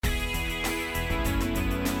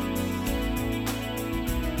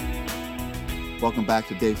Welcome back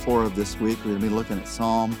to day 4 of this week. We're going to be looking at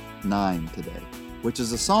Psalm 9 today, which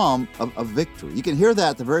is a psalm of victory. You can hear that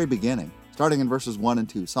at the very beginning, starting in verses 1 and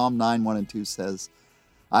 2. Psalm 9, 1 and 2 says,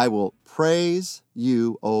 I will praise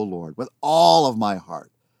you, O Lord, with all of my heart.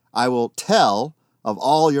 I will tell of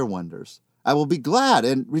all your wonders. I will be glad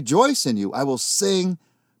and rejoice in you. I will sing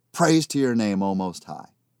praise to your name, O Most High.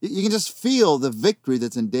 You can just feel the victory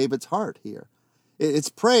that's in David's heart here. It's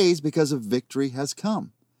praise because of victory has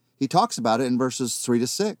come. He talks about it in verses 3 to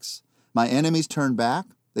 6. My enemies turn back.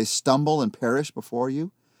 They stumble and perish before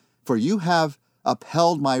you. For you have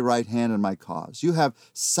upheld my right hand in my cause. You have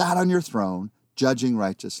sat on your throne, judging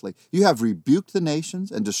righteously. You have rebuked the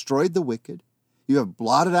nations and destroyed the wicked. You have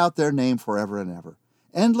blotted out their name forever and ever.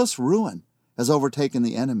 Endless ruin has overtaken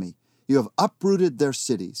the enemy. You have uprooted their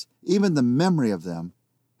cities. Even the memory of them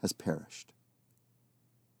has perished.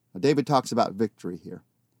 Now, David talks about victory here.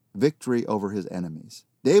 Victory over his enemies.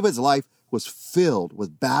 David's life was filled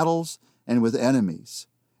with battles and with enemies.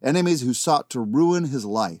 Enemies who sought to ruin his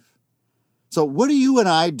life. So what do you and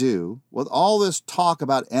I do with all this talk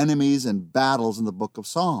about enemies and battles in the book of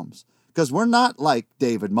Psalms? Because we're not like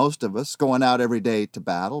David, most of us, going out every day to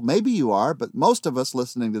battle. Maybe you are, but most of us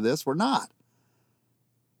listening to this, we're not.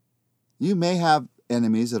 You may have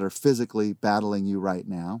enemies that are physically battling you right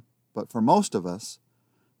now, but for most of us,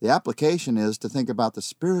 the application is to think about the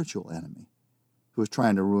spiritual enemy who is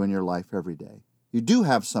trying to ruin your life every day. You do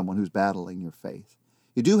have someone who's battling your faith.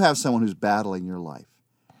 You do have someone who's battling your life.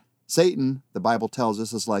 Satan, the Bible tells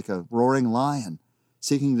us, is like a roaring lion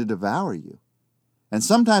seeking to devour you. And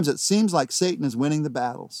sometimes it seems like Satan is winning the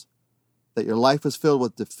battles, that your life is filled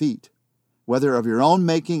with defeat. Whether of your own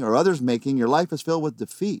making or others' making, your life is filled with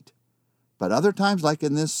defeat. But other times, like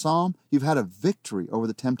in this psalm, you've had a victory over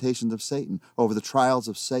the temptations of Satan, over the trials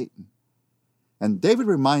of Satan. And David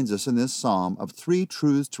reminds us in this psalm of 3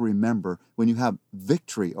 truths to remember when you have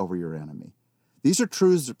victory over your enemy. These are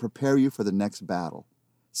truths that prepare you for the next battle.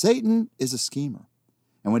 Satan is a schemer.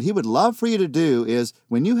 And what he would love for you to do is,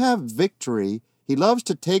 when you have victory, he loves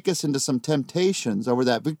to take us into some temptations over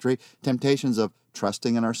that victory, temptations of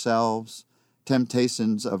trusting in ourselves,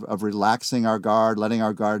 temptations of relaxing our guard, letting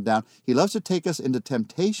our guard down. He loves to take us into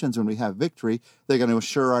temptations when we have victory. They're going to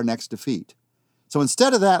assure our next defeat. So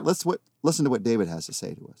instead of that, let's listen to what David has to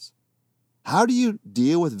say to us. How do you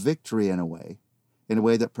deal with victory in a way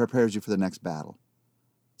that prepares you for the next battle?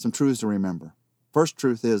 Some truths to remember. First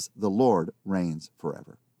truth is the Lord reigns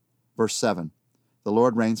forever. Verse 7, the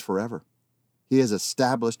Lord reigns forever. He has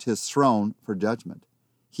established his throne for judgment.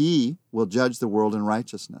 He will judge the world in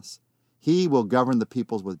righteousness. He will govern the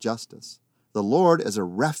peoples with justice. The Lord is a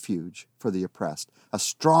refuge for the oppressed, a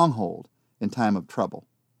stronghold in time of trouble.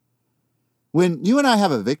 When you and I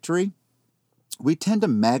have a victory, we tend to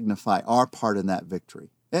magnify our part in that victory.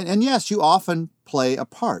 And yes, you often play a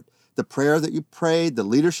part. The prayer that you prayed, the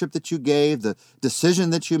leadership that you gave, the decision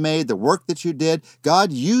that you made, the work that you did,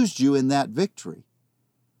 God used you in that victory.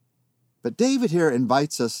 But David here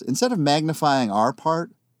invites us, instead of magnifying our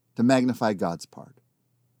part, to magnify God's part.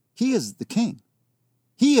 He is the king.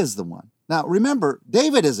 He is the one. Now, remember,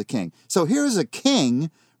 David is a king. So here's a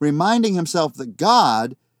king reminding himself that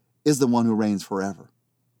God is the one who reigns forever.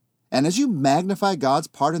 And as you magnify God's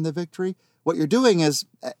part in the victory, what you're doing is,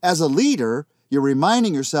 as a leader, you're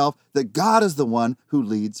reminding yourself that God is the one who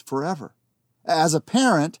leads forever. As a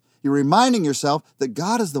parent, you're reminding yourself that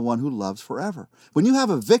God is the one who loves forever. When you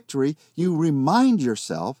have a victory, you remind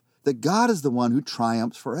yourself that God is the one who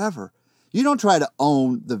triumphs forever. You don't try to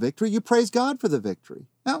own the victory. You praise God for the victory.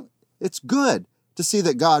 Now, it's good to see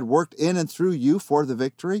that God worked in and through you for the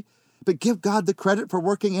victory, but give God the credit for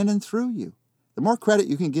working in and through you. The more credit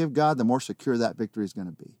you can give God, the more secure that victory is going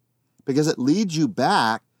to be, because it leads you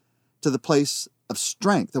back to the place of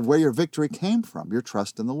strength, of where your victory came from, your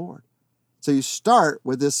trust in the Lord. So you start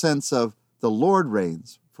with this sense of the Lord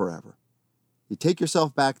reigns forever. You take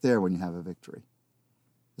yourself back there when you have a victory.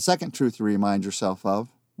 The second truth you remind yourself of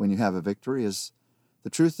when you have a victory is the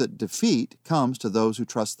truth that defeat comes to those who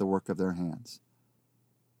trust the work of their hands.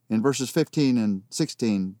 In verses 15 and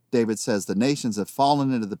 16, David says, the nations have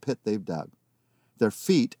fallen into the pit they've dug. Their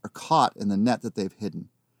feet are caught in the net that they've hidden.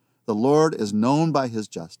 The Lord is known by his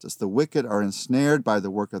justice. The wicked are ensnared by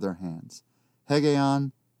the work of their hands.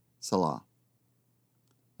 Hegion, Selah.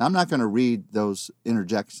 Now, I'm not going to read those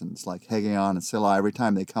interjections like Hegion and Selah every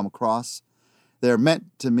time they come across. They're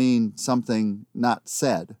meant to mean something not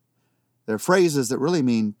said. They're phrases that really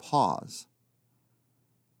mean pause.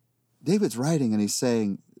 David's writing and he's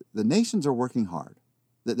saying the nations are working hard,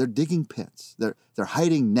 that they're digging pits, they're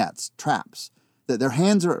hiding nets, traps, that their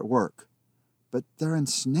hands are at work. but they're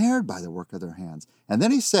ensnared by the work of their hands. And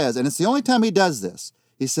then he says, and it's the only time he does this,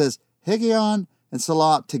 he says, Higgaion and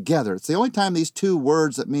Selah together. It's the only time these two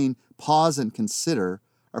words that mean pause and consider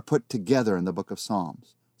are put together in the book of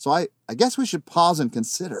Psalms. So I guess we should pause and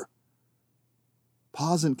consider.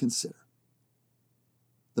 Pause and consider.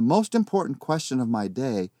 The most important question of my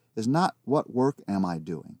day is not what work am I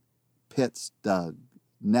doing? Pits dug,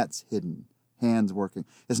 nets hidden, hands working.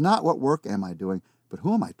 It's not what work am I doing, but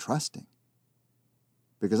who am I trusting?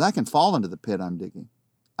 Because I can fall into the pit I'm digging.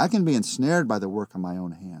 I can be ensnared by the work of my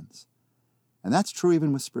own hands. And that's true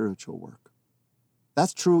even with spiritual work.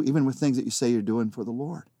 That's true even with things that you say you're doing for the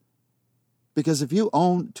Lord. Because if you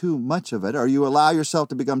own too much of it, or you allow yourself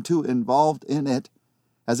to become too involved in it,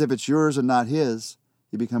 as if it's yours and not His,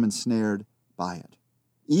 you become ensnared by it.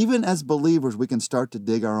 Even as believers, we can start to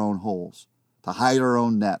dig our own holes, to hide our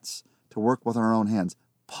own nets, to work with our own hands.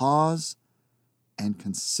 Pause and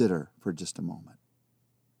consider for just a moment.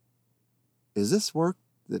 Is this work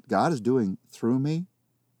that God is doing through me?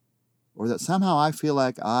 Or that somehow I feel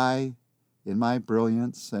like in my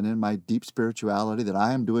brilliance and in my deep spirituality, that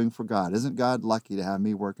I am doing for God? Isn't God lucky to have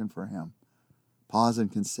me working for Him? Pause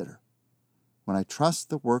and consider. When I trust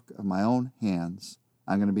the work of my own hands,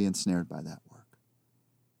 I'm going to be ensnared by that work.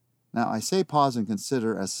 Now, I say pause and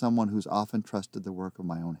consider as someone who's often trusted the work of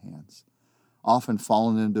my own hands, often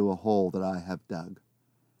fallen into a hole that I have dug.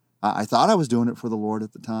 I thought I was doing it for the Lord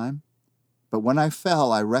at the time, but when I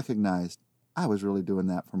fell, I recognized I was really doing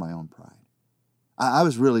that for my own pride. I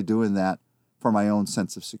was really doing that for my own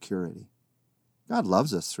sense of security. God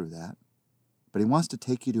loves us through that, but He wants to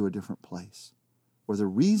take you to a different place, where the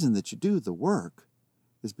reason that you do the work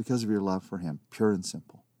is because of your love for Him, pure and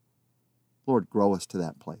simple. Lord, grow us to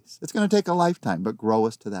that place. It's going to take a lifetime, but grow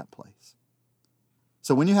us to that place.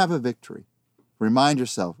 So when you have a victory, remind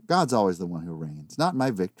yourself, God's always the one who reigns, not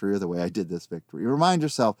my victory or the way I did this victory. Remind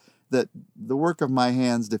yourself that the work of my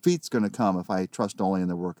hands, defeat's going to come if I trust only in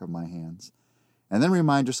the work of my hands. And then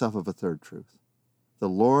remind yourself of a third truth. The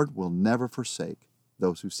Lord will never forsake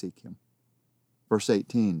those who seek Him. Verse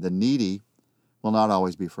 18, the needy will not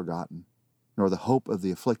always be forgotten, nor the hope of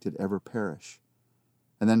the afflicted ever perish.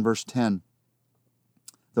 And then verse 10,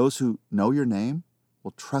 those who know your name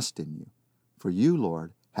will trust in you, for you,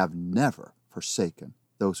 Lord, have never forsaken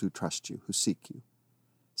those who trust you, who seek you.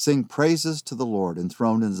 Sing praises to the Lord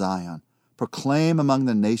enthroned in Zion. Proclaim among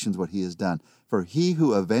the nations what He has done, for He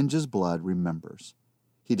who avenges blood remembers.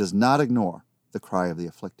 He does not ignore the cry of the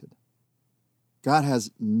afflicted. God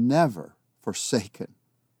has never forsaken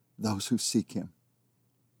those who seek Him.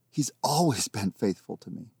 He's always been faithful to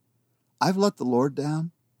me. I've let the Lord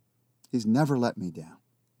down. He's never let me down.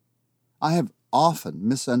 I have often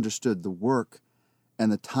misunderstood the work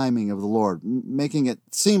and the timing of the Lord, making it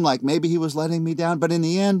seem like maybe He was letting me down, but in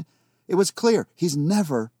the end, it was clear He's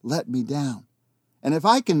never let me down. And if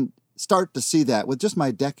I can start to see that with just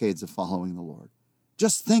my decades of following the Lord,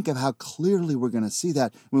 just think of how clearly we're going to see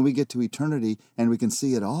that when we get to eternity and we can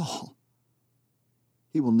see it all.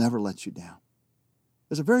 He will never let you down.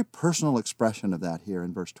 There's a very personal expression of that here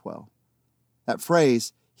in verse 12. That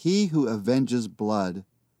phrase, He who avenges blood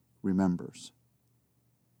remembers.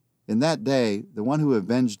 In that day, the one who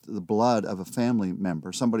avenged the blood of a family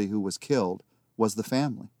member, somebody who was killed, was the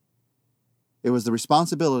family. It was the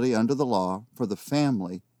responsibility under the law for the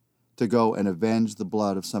family to go and avenge the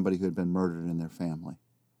blood of somebody who had been murdered in their family.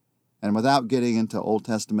 And without getting into Old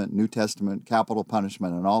Testament, New Testament, capital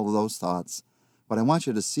punishment, and all of those thoughts, what I want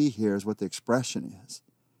you to see here is what the expression is.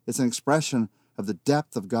 It's an expression of the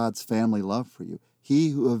depth of God's family love for you. He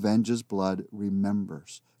who avenges blood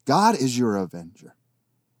remembers. God is your avenger.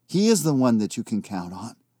 He is the one that you can count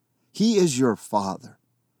on. He is your Father.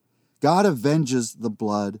 God avenges the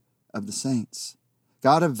blood of the saints.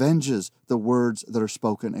 God avenges the words that are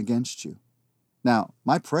spoken against you. Now,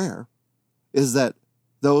 my prayer is that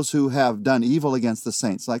those who have done evil against the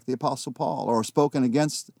saints, like the Apostle Paul, or spoken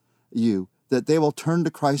against you, that they will turn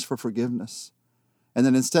to Christ for forgiveness. And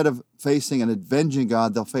then instead of facing an avenging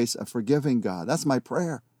God, they'll face a forgiving God. That's my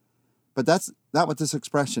prayer. But that's not what this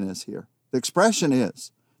expression is here. The expression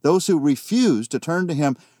is, those who refuse to turn to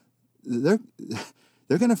Him, they're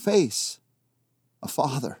going to face a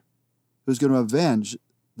Father who's going to avenge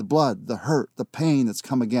the blood, the hurt, the pain that's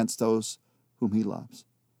come against those whom He loves.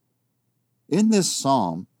 In this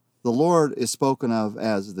psalm, the Lord is spoken of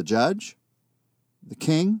as the judge, the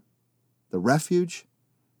king, the refuge,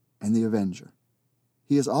 and the avenger.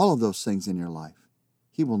 He is all of those things in your life.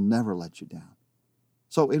 He will never let you down.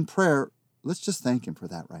 So in prayer, let's just thank Him for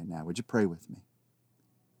that right now. Would you pray with me?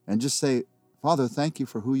 And just say, Father, thank You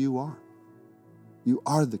for who You are. You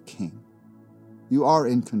are the King. You are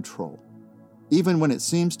in control. Even when it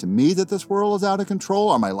seems to me that this world is out of control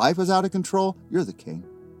or my life is out of control, you're the king.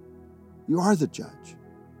 You are the judge.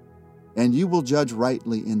 And you will judge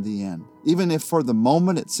rightly in the end. Even if for the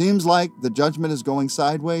moment it seems like the judgment is going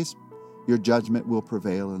sideways, your judgment will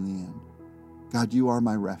prevail in the end. God, you are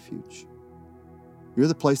my refuge. You're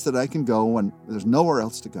the place that I can go when there's nowhere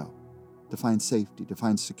else to go, to find safety, to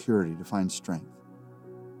find security, to find strength.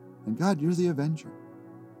 And God, you're the avenger.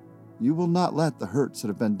 You will not let the hurts that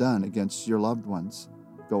have been done against your loved ones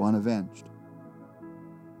go unavenged.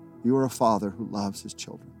 You are a father who loves his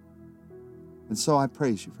children. And so I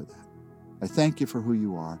praise you for that. I thank you for who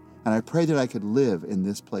you are, and I pray that I could live in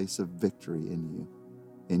this place of victory in you.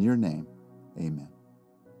 In your name, amen.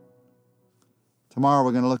 Tomorrow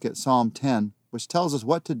we're going to look at Psalm 10, which tells us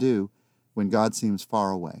what to do when God seems far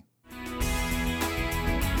away.